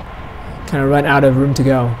 Kind of run out of room to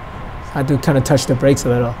go. I had to kind of touch the brakes a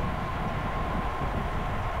little.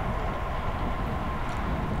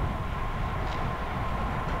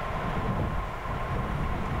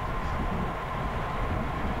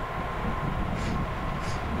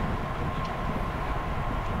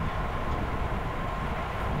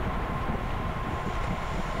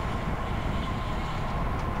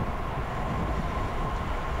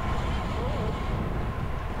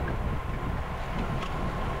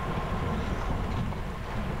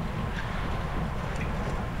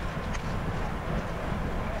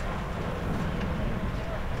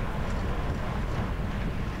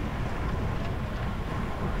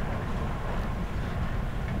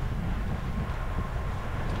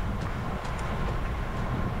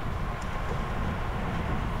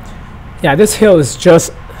 Yeah, this hill is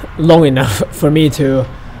just long enough for me to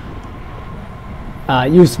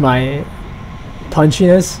use my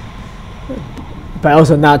punchiness, but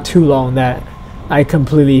also not too long that I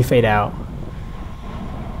completely fade out.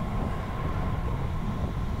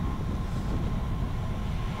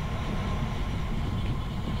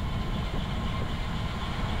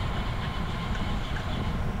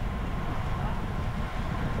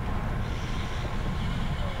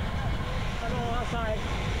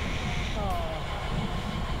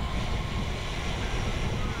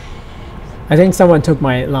 I think someone took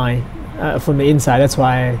my line from the inside. That's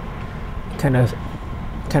why I kind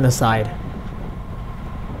of side.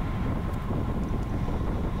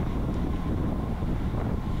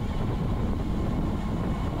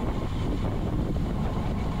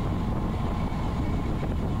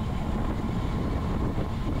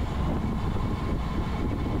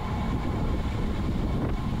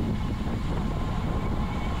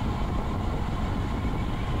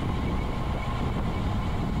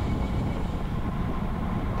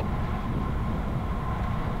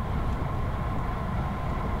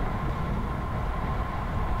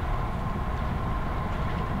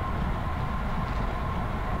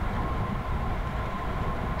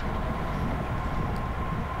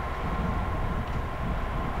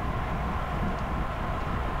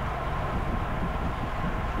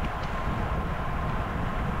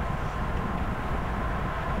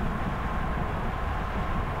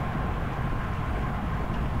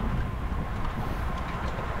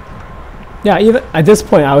 Yeah, even at this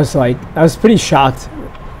point, I was pretty shocked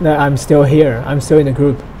that I'm still here. I'm still in the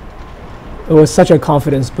group. It was such a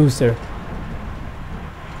confidence booster.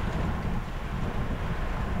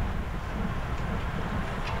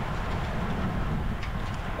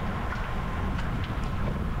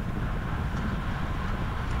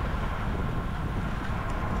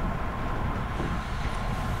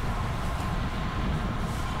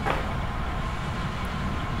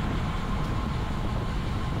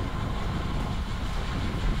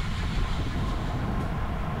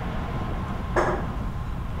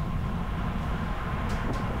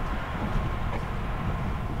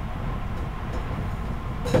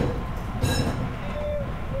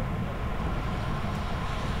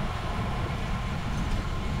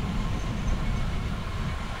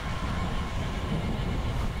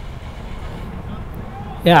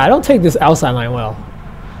 Yeah, I don't take this outside line well.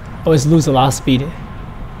 Always lose a lot of speed.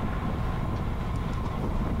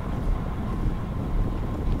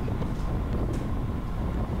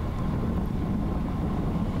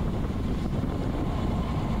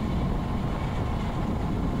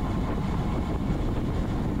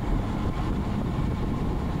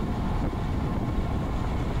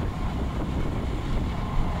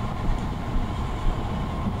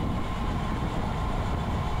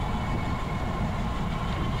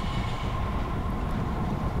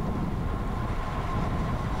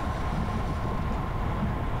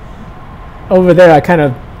 Over there, I kind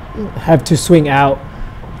of have to swing out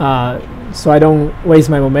so I don't waste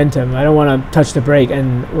my momentum. I don't want to touch the brake.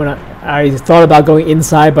 And when I thought about going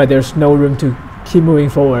inside, but there's no room to keep moving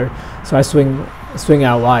forward, so I swing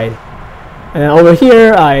out wide. And then over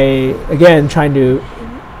here, I again trying to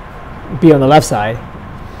be on the left side,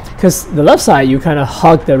 because the left side you kind of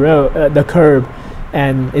hug the road, the curb,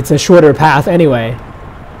 and it's a shorter path anyway,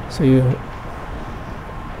 so you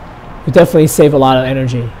definitely save a lot of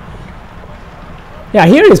energy. Yeah,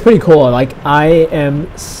 here is pretty cool. Like I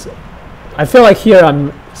feel like here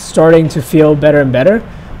I'm starting to feel better and better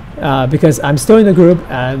because I'm still in the group.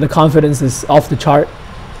 The confidence is off the chart.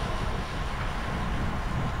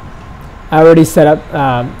 I already set up.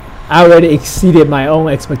 I already exceeded my own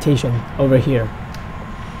expectation over here.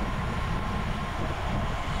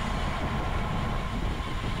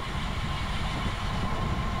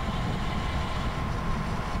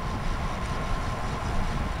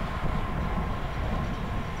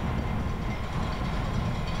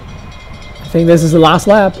 I think this is the last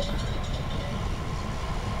lap.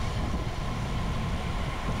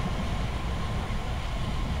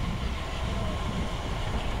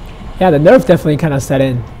 Yeah, the nerve definitely kind of set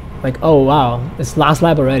in. Like, oh wow, it's last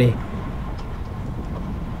lap already.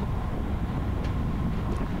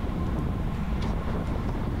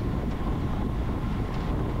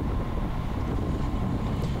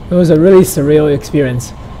 It was a really surreal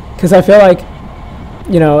experience, because I feel like,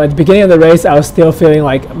 you know, at the beginning of the race, I was still feeling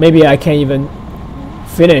like maybe I can't even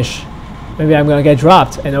finish. Maybe I'm gonna get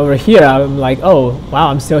dropped. And over here, I'm like, oh, wow,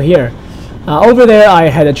 I'm still here. Over there, I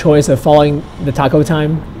had a choice of following the taco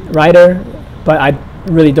time rider, but I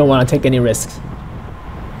really don't want to take any risks.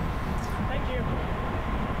 Thank you.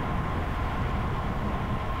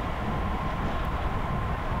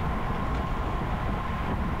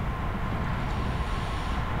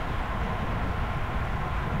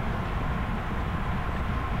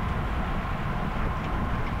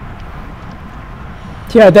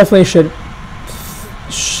 Yeah, I definitely should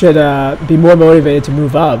be more motivated to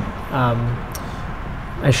move up.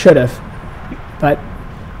 I should have, but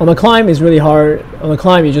on the climb is really hard. On the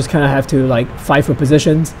climb, you just kind of have to like fight for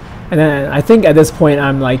positions, and then I think at this point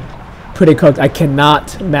I'm like pretty cooked. I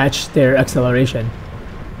cannot match their acceleration.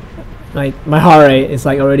 Like my heart rate is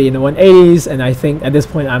like already in the 180s, and I think at this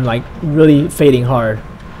point I'm like really fading hard.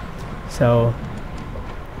 So.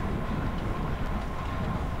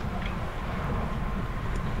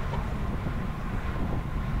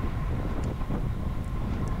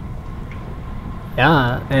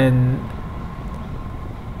 Yeah, and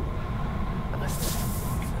I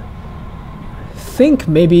think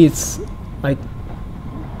maybe it's like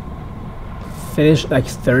finished like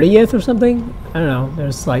 30th or something. I don't know.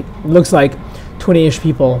 There's like, looks like 20-ish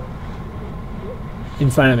people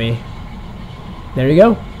in front of me. There you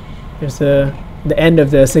go. There's the end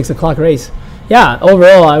of the 6 o'clock race. Yeah,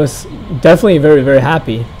 overall I was definitely very, very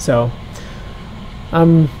happy. So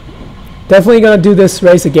I'm definitely gonna do this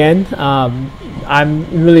race again.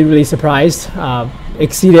 I'm really, really surprised.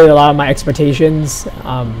 Exceeded a lot of my expectations.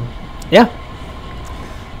 Yeah,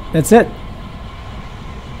 that's it.